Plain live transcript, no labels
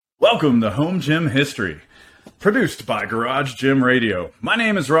Welcome to Home Gym History, produced by Garage Gym Radio. My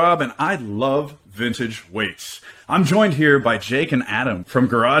name is Rob, and I love vintage weights. I'm joined here by Jake and Adam from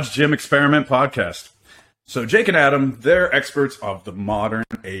Garage Gym Experiment Podcast. So Jake and Adam, they're experts of the modern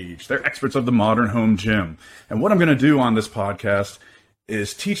age. They're experts of the modern home gym. And what I'm going to do on this podcast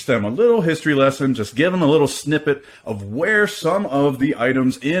is teach them a little history lesson, just give them a little snippet of where some of the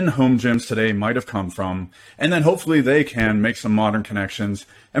items in home gyms today might have come from. And then hopefully they can make some modern connections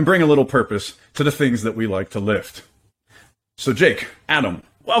and bring a little purpose to the things that we like to lift. So Jake, Adam,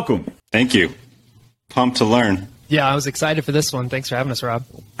 welcome. Thank you. Pumped to learn. Yeah, I was excited for this one. Thanks for having us, Rob.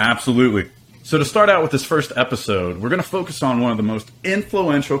 Absolutely. So to start out with this first episode, we're going to focus on one of the most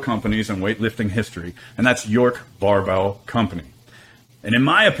influential companies in weightlifting history, and that's York Barbell Company. And in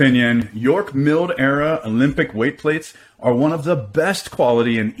my opinion, York milled era Olympic weight plates are one of the best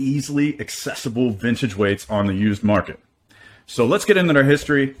quality and easily accessible vintage weights on the used market. So let's get into their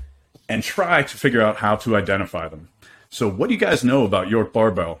history and try to figure out how to identify them. So what do you guys know about York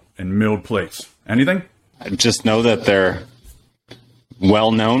Barbell and milled plates? Anything? I just know that they're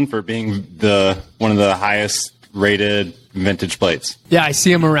well known for being one of the highest rated vintage plates. Yeah, I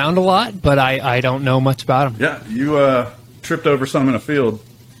see them around a lot, but I don't know much about them. Yeah, you tripped over some in a field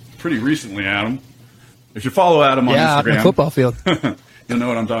pretty recently, Adam. If you follow Adam on Instagram, on the football field, you'll know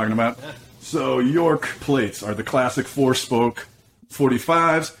what I'm talking about. So York plates are the classic 4-spoke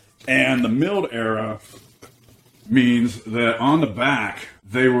 45s, and the milled era means that on the back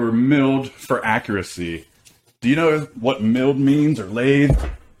they were milled for accuracy. Do you know what milled means, or lathe?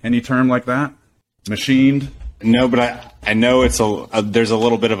 Any term like that? Machined? No, but I know there's a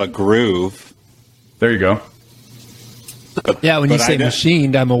little bit of a groove. There you go. Yeah, when you say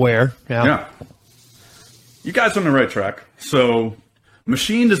machined, I'm aware. Yeah. You guys are on the right track. So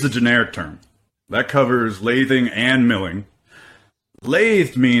machined is a generic term. That covers lathing and milling.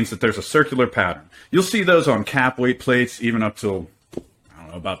 Lathed means that there's a circular pattern. You'll see those on cap weight plates even up till, I don't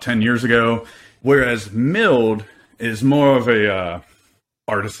know, about 10 years ago. Whereas milled is more of a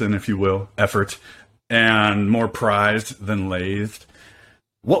artisan, if you will, effort, and more prized than lathed.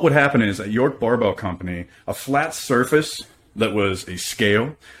 What would happen is at York Barbell Company, a flat surface that was a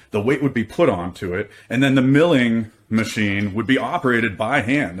scale, the weight would be put onto it, and then the milling machine would be operated by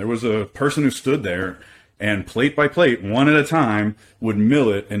hand. There was a person who stood there and plate by plate, one at a time, would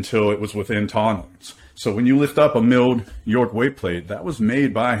mill it until it was within tolerance. So when you lift up a milled York weight plate, that was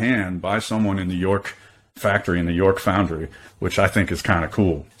made by hand by someone in the York factory, in the York foundry, which I think is kind of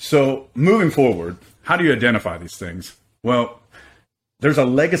cool. So moving forward, how do you identify these things? Well, there's a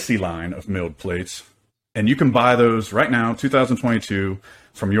legacy line of milled plates, and you can buy those right now, 2022,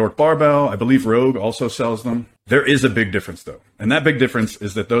 from York Barbell. I believe Rogue also sells them. There is a big difference, though, and that big difference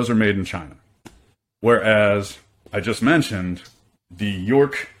is that those are made in China. Whereas I just mentioned the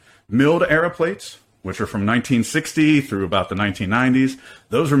York milled era plates, which are from 1960 through about the 1990s,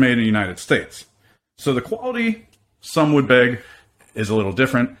 those were made in the United States. So the quality, some would beg, is a little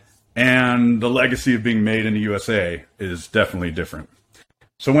different, and the legacy of being made in the USA is definitely different.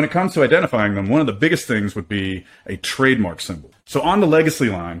 So when it comes to identifying them, one of the biggest things would be a trademark symbol. So on the legacy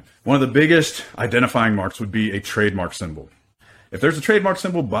line, one of the biggest identifying marks would be a trademark symbol. If there's a trademark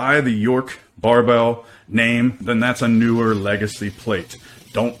symbol by the York Barbell name, then that's a newer legacy plate.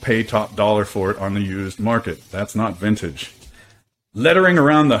 Don't pay top dollar for it on the used market. That's not vintage. Lettering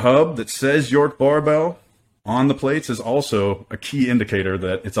around the hub that says York Barbell on the plates is also a key indicator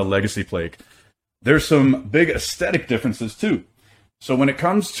that it's a legacy plate. There's some big aesthetic differences too. So when it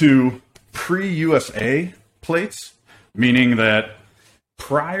comes to pre-USA plates, meaning that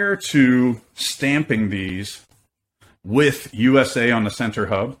prior to stamping these with USA on the center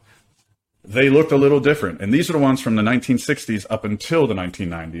hub, they looked a little different. And these are the ones from the 1960s up until the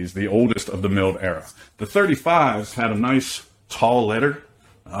 1990s, the oldest of the milled era. The 35s had a nice tall letter.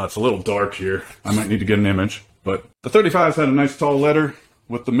 It's a little dark here. I might need to get an image. But the 35s had a nice tall letter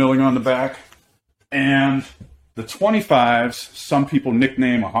with the milling on the back. And the 25s, some people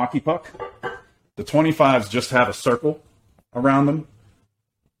nickname a hockey puck. The 25s just have a circle around them,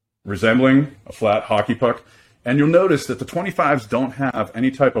 resembling a flat hockey puck. And you'll notice that the 25s don't have any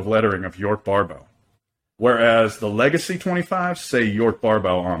type of lettering of York Barbell, whereas the legacy 25s say York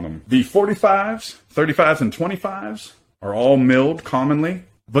Barbell on them. The 45s, 35s, and 25s are all milled commonly,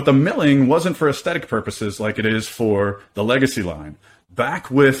 but the milling wasn't for aesthetic purposes like it is for the legacy line.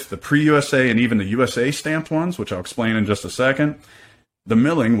 Back with the pre-USA and even the USA stamped ones, which I'll explain in just a second, the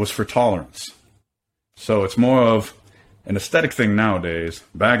milling was for tolerance. So it's more of an aesthetic thing nowadays.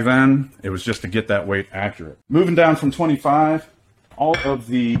 Back then, it was just to get that weight accurate. Moving down from 25, all of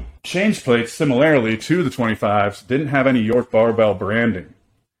the change plates, similarly to the 25s, didn't have any York Barbell branding.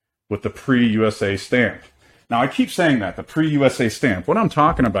 with the pre-USA stamp. Now, I keep saying that, the pre-USA stamp. What I'm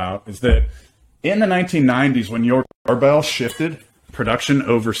talking about is that in the 1990s, when York Barbell shifted production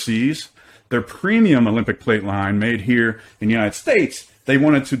overseas, their premium Olympic plate line made here in the United States, they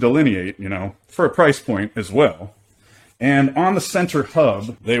wanted to delineate, for a price point as well. And on the center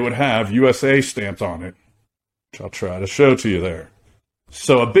hub, they would have USA stamped on it, which I'll try to show to you there.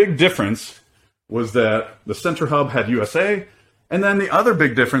 So a big difference was that the center hub had USA, and then the other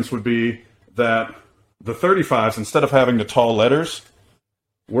big difference would be that the 35s, instead of having the tall letters,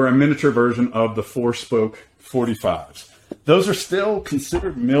 were a miniature version of the 4-spoke 45s. Those are still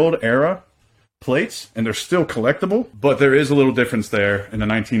considered milled era plates, and they're still collectible, but there is a little difference there in the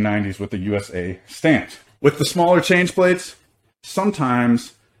 1990s with the USA stamped. With the smaller change plates,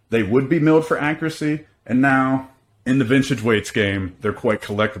 sometimes they would be milled for accuracy, and now in the vintage weights game, they're quite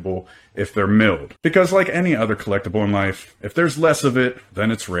collectible if they're milled. Because like any other collectible in life, if there's less of it,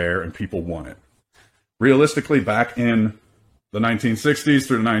 then it's rare and people want it. Realistically, back in the 1960s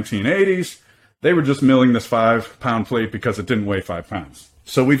through the 1980s, they were just milling this 5-pound plate because it didn't weigh 5 pounds.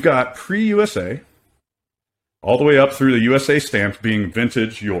 So we've got pre-USA, all the way up through the USA stamped being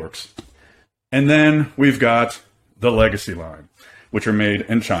vintage Yorks. And then we've got the Legacy line, which are made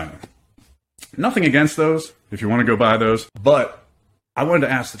in China. Nothing against those, if you want to go buy those. But I wanted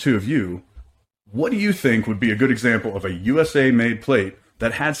to ask the two of you, what do you think would be a good example of a USA-made plate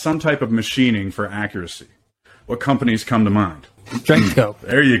that had some type of machining for accuracy? What companies come to mind? Strengthco.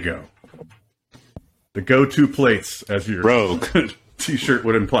 There you go. The go-to plates, as your Rogue t-shirt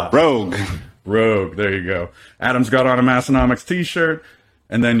would imply. Rogue. There you go. Adam's got on a Massonomics t-shirt,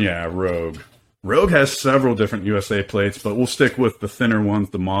 and then, Rogue. Rogue has several different USA plates, but we'll stick with the thinner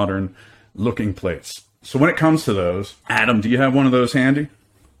ones, the modern-looking plates. So when it comes to those, Adam, do you have one of those handy?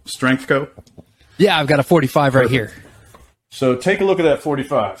 Strengthco? Yeah, I've got a 45 right here. So take a look at that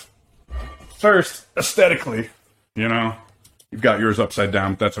 45. First, aesthetically, you've got yours upside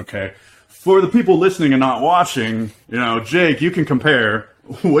down, but that's okay. For the people listening and not watching, Jake, you can compare.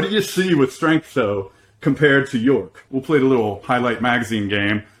 What do you see with Strengthco compared to York? We'll play the little highlight magazine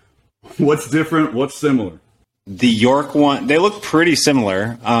game. What's different? What's similar? The York one, they look pretty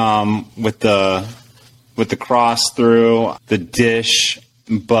similar with the cross through the dish,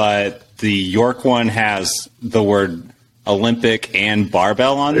 but the York one has the word Olympic and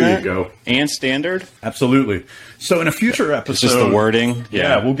barbell on there. There you go. And standard. Absolutely. So in a future episode, it's just the wording.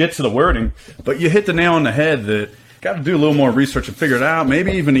 Yeah, we'll get to the wording. But you hit the nail on the head that got to do a little more research and figure it out.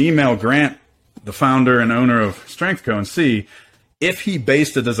 Maybe even email Grant, the founder and owner of Strengthco, and see if he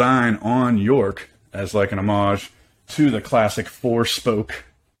based a design on York as like an homage to the classic 4-spoke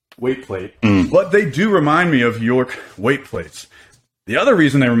weight plate. But they do remind me of York weight plates. The other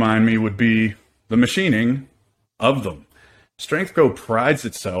reason they remind me would be the machining of them. Strengthco prides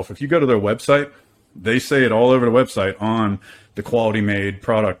itself. If you go to their website, they say it all over the website on the quality made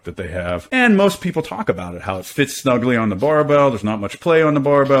product that they have. And most people talk about it, how it fits snugly on the barbell. There's not much play on the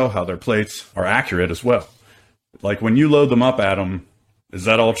barbell, how their plates are accurate as well. Like when you load them up, Adam, is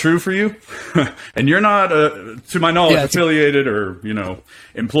that all true for you? And you're not, to my knowledge, affiliated or,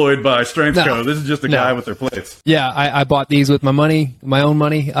 employed by Strengthco. No, this is just a guy with their plates. Yeah, I bought these with my money, my own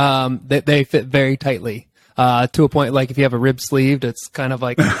money. They fit very tightly. To a point, like if you have a rib sleeved, it's kind of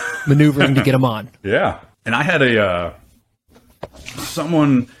like maneuvering to get them on. Yeah. And I had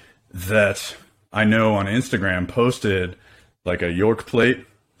someone that I know on Instagram posted like a York plate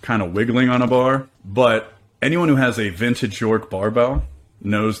kind of wiggling on a bar. But anyone who has a vintage York barbell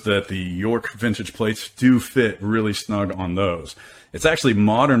knows that the York vintage plates do fit really snug on those. It's actually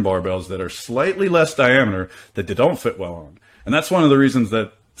modern barbells that are slightly less diameter that they don't fit well on. And that's one of the reasons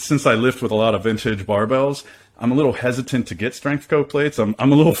that since I lift with a lot of vintage barbells, I'm a little hesitant to get Strengthco plates. I'm a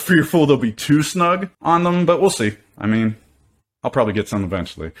little fearful they'll be too snug on them, but we'll see. I mean, I'll probably get some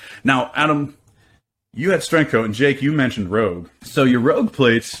eventually. Now, Adam, you had Strengthco, and Jake, you mentioned Rogue. So your Rogue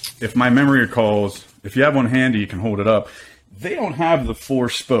plates, if my memory recalls, if you have one handy, you can hold it up. They don't have the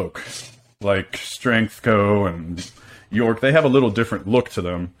 4-spoke like Strengthco and York. They have a little different look to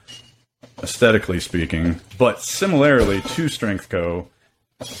them, aesthetically speaking. But similarly to Strengthco,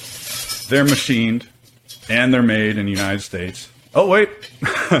 they're machined and they're made in the United States. Oh, wait.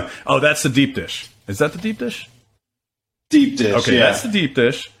 Oh, that's the deep dish. Is that the deep dish? Deep dish, okay, yeah. That's the deep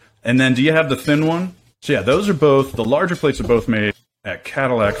dish. And then do you have the thin one? So, yeah, those are both, the larger plates are both made at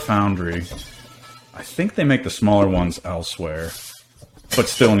Cadillac Foundry. I think they make the smaller ones elsewhere, but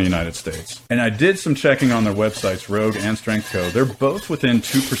still in the United States. And I did some checking on their websites, Rogue and Strengthco. They're both within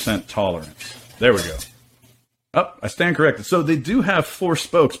 2% tolerance. There we go. Oh, I stand corrected. So they do have 4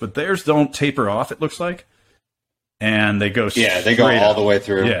 spokes, but theirs don't taper off, it looks like. and they go they go all the way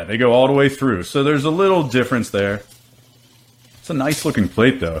through. Yeah, they go all the way through. So there's a little difference there. It's a nice looking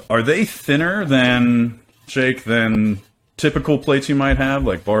plate, though. Are they thinner than, Jake, than typical plates you might have,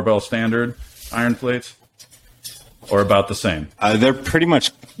 like barbell standard iron plates? Or about the same? They're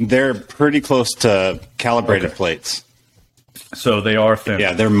pretty close to calibrated plates. So they are thin.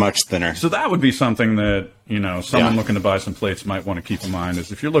 Yeah, they're much thinner. So that would be something that, someone looking to buy some plates might want to keep in mind,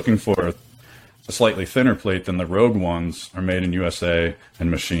 is if you're looking for a slightly thinner plate, than the Rogue ones are made in USA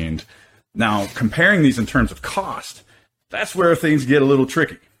and machined. Now, comparing these in terms of cost, that's where things get a little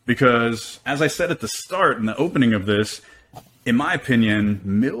tricky. Because, as I said at the start, in the opening of this, in my opinion,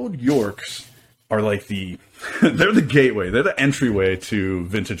 milled Yorks are like they're the gateway. They're the entryway to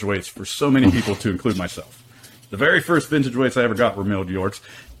vintage weights for so many people, to include myself. The very first vintage weights I ever got were milled Yorks.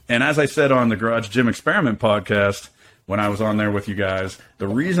 And as I said on the Garage Gym Experiment podcast, when I was on there with you guys, the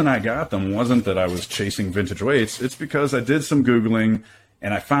reason I got them wasn't that I was chasing vintage weights. It's because I did some Googling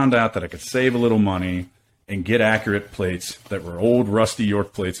and I found out that I could save a little money and get accurate plates that were old rusty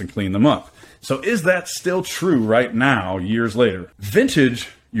York plates and clean them up. So is that still true right now, years later? Vintage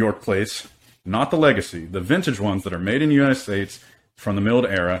York plates, not the legacy, the vintage ones that are made in the United States from the milled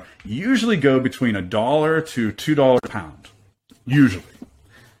era, usually go between $1 to $2 a pound. Usually.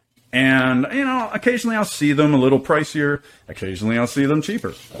 And, occasionally I'll see them a little pricier. Occasionally I'll see them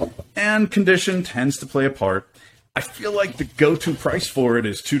cheaper. And condition tends to play a part. I feel like the go-to price for it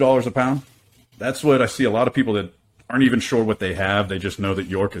is $2 a pound. That's what I see. A lot of people that aren't even sure what they have, they just know that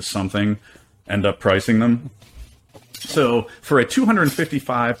York is something, end up pricing them. So for a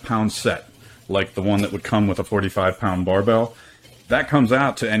 255-pound set, like the one that would come with a 45-pound barbell, that comes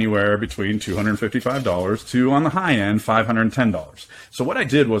out to anywhere between $255 to, on the high end, $510. So what I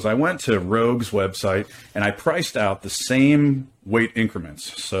did was I went to Rogue's website and I priced out the same weight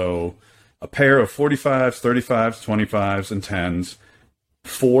increments. So a pair of 45s, 35s, 25s, and 10s,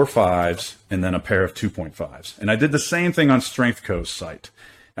 4 5s, and then a pair of 2.5s. And I did the same thing on StrengthCo's site.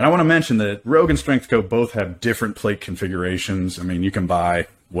 And I want to mention that Rogue and StrengthCo both have different plate configurations. I mean, you can buy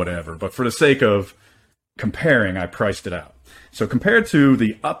whatever, but for the sake of comparing, I priced it out. So compared to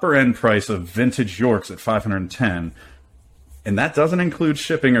the upper end price of vintage Yorks at $510, and that doesn't include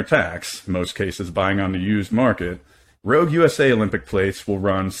shipping or tax, in most cases buying on the used market, Rogue USA Olympic plates will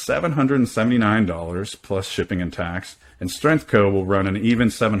run $779 plus shipping and tax, and StrengthCo will run an even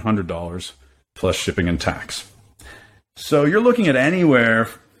 $700 plus shipping and tax. So you're looking at anywhere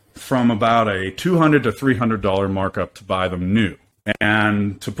from about a $200 to $300 markup to buy them new.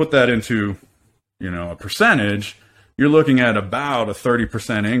 And to put that into, a percentage, you're looking at about a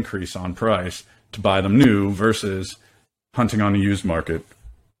 30% increase on price to buy them new versus hunting on the used market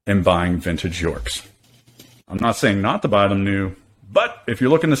and buying vintage Yorks. I'm not saying not to buy them new, but if you're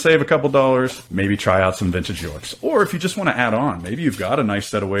looking to save a couple dollars, maybe try out some vintage Yorks. Or if you just want to add on, maybe you've got a nice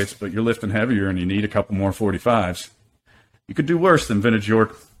set of weights, but you're lifting heavier and you need a couple more 45s. You could do worse than vintage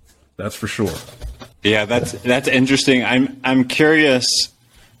York, that's for sure. Yeah, that's interesting. I'm curious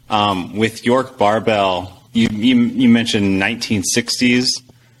with York barbell. You mentioned 1960s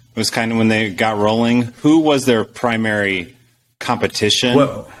was kind of when they got rolling. Who was their primary competition?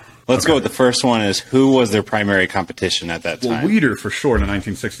 Well, let's go with the first one. Is who was their primary competition at that time? Well, Weider for sure in the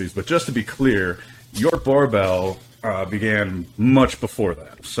 1960s. But just to be clear, York barbell began much before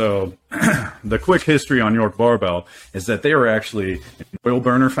that. So the quick history on York barbell is that they were actually an oil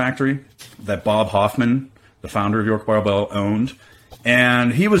burner factory that Bob Hoffman, the founder of York barbell, owned.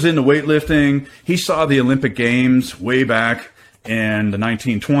 And he was into weightlifting. He saw the Olympic Games way back in the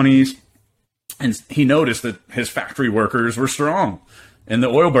 1920s. And he noticed that his factory workers were strong in the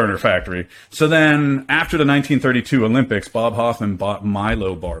oil burner factory. So then after the 1932 Olympics, Bob Hoffman bought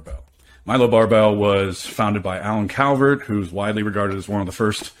Milo Barbell. Milo Barbell was founded by Alan Calvert, who's widely regarded as one of the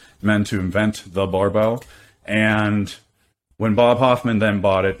first men to invent the barbell. And when Bob Hoffman then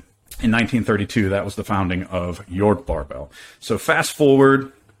bought it in 1932, that was the founding of York Barbell. So fast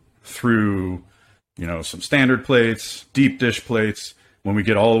forward through, some standard plates, deep dish plates, when we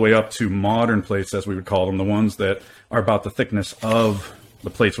get all the way up to modern plates, as we would call them, the ones that are about the thickness of the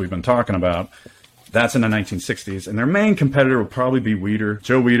plates we've been talking about, that's in the 1960s. And their main competitor would probably be Weider,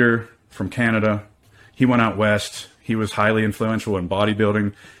 Joe Weider from Canada. He went out west. He was highly influential in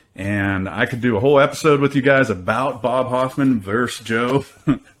bodybuilding. And I could do a whole episode with you guys about Bob Hoffman versus Joe,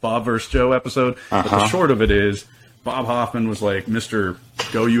 Bob versus Joe episode. But the short of it is, Bob Hoffman was like Mr.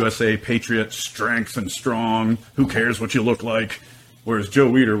 Go USA Patriot, strength and strong. Who cares what you look like? Whereas Joe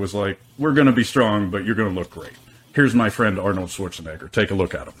Weider was like, we're going to be strong, but you're going to look great. Here's my friend Arnold Schwarzenegger. Take a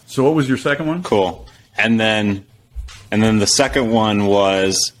look at him. So what was your second one? Cool. And then the second one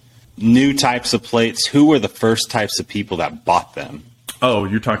was new types of plates, who were the first types of people that bought them? Oh,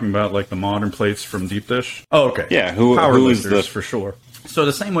 you're talking about like the modern plates from Deep Dish? Oh, okay. Yeah, Power who is lifters, the for sure. So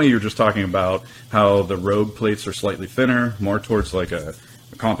the same way you were just talking about how the Rogue plates are slightly thinner, more towards like a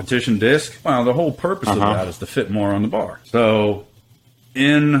competition disc. Well, the whole purpose of that is to fit more on the bar. So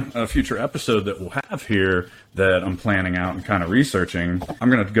in a future episode that we'll have here that I'm planning out and kind of researching,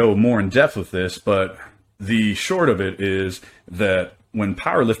 I'm going to go more in depth with this, but the short of it is that when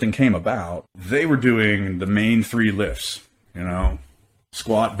powerlifting came about, they were doing the main 3 lifts, you know,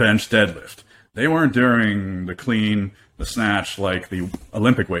 squat, bench, deadlift. They weren't doing the clean, the snatch like the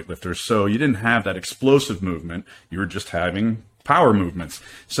Olympic weightlifters. So you didn't have that explosive movement. You were just having power movements.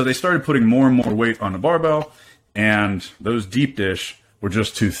 So they started putting more and more weight on the barbell, and those deep dish were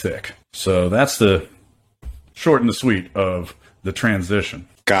just too thick. So that's the short and the sweet of the transition.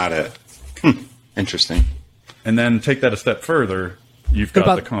 Got it. Interesting. And then take that a step further. You've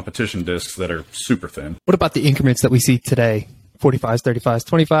got the competition discs that are super thin. What about the increments that we see today? 45s, 35s,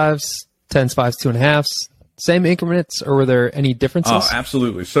 25s, 10s, 5s, 2.5s. Same increments, or were there any differences? Oh,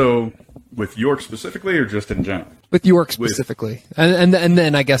 absolutely. So with York specifically, or just in general? With York specifically. And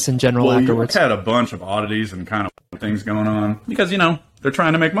then I guess in general well, afterwards. York had a bunch of oddities and kind of things going on because, you know, they're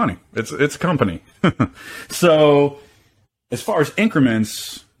trying to make money. It's a company. So as far as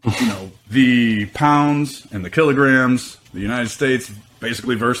increments, you know, the pounds and the kilograms, the United States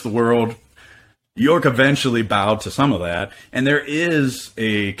basically versus the world. York eventually bowed to some of that, and there is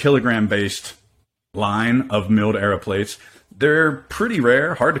a kilogram-based line of milled era plates. They're pretty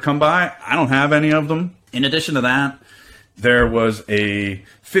rare, hard to come by. I don't have any of them. In addition to that, there was a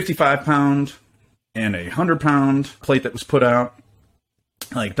 55-pound and a 100-pound plate that was put out.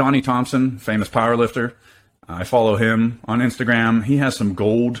 Like Donnie Thompson, famous powerlifter. I follow him on Instagram. He has some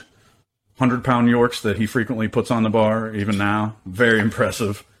gold 100-pound Yorks that he frequently puts on the bar, even now. Very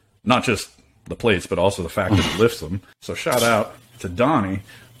impressive. Not just the plates, but also the fact that he lifts them. So shout out to Donnie.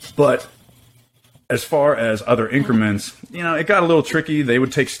 But as far as other increments, you know, it got a little tricky. They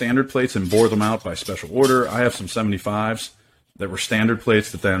would take standard plates and bore them out by special order. I have some 75s that were standard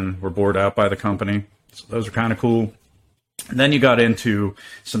plates that then were bored out by the company. So those are kind of cool. And then you got into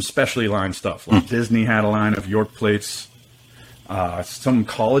some specially lined stuff. Like Disney had a line of York plates. Some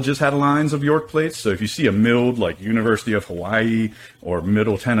colleges had lines of York plates. So if you see a milled like University of Hawaii or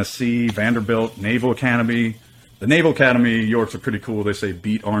Middle Tennessee, Vanderbilt, Naval Academy, the Naval Academy Yorks are pretty cool. They say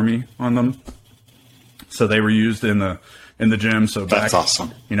beat Army on them. So they were used in the gym. So that's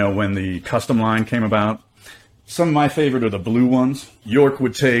awesome. You know, when the custom line came about, some of my favorite are the blue ones. York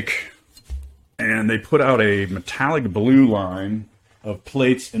would take, and they put out a metallic blue line of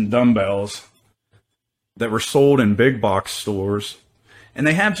plates and dumbbells that were sold in big box stores. And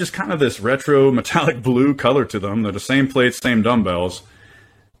they have just kind of this retro metallic blue color to them. They're the same plates, same dumbbells.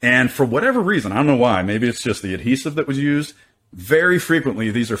 And for whatever reason, I don't know why, maybe it's just the adhesive that was used. Very frequently,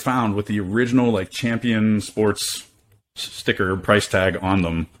 these are found with the original like Champion Sports sticker price tag on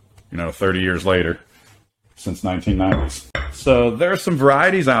them, you know, 30 years later, since 1990s. So there are some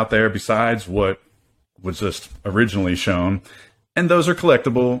varieties out there besides what was just originally shown. And those are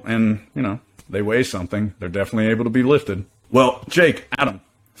collectible and, you know, they weigh something. They're definitely able to be lifted. Well, Jake, Adam,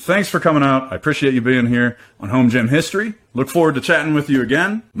 thanks for coming out. I appreciate you being here on Home Gym History. Look forward to chatting with you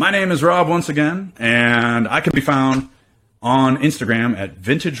again. My name is Rob once again, and I can be found on Instagram at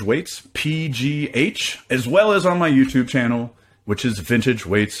Vintage Weights PGH, as well as on my YouTube channel, which is Vintage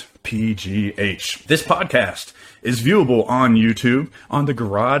Weights PGH. This podcast is viewable on YouTube on the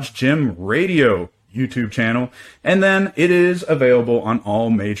Garage Gym Radio YouTube channel, and then it is available on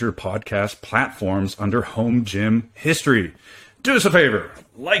all major podcast platforms under Home Gym History. Do us a favor,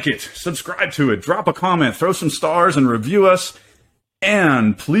 like it, subscribe to it, drop a comment, throw some stars, and review us.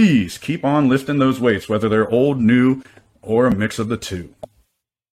 And please keep on lifting those weights, whether they're old, new, or a mix of the two.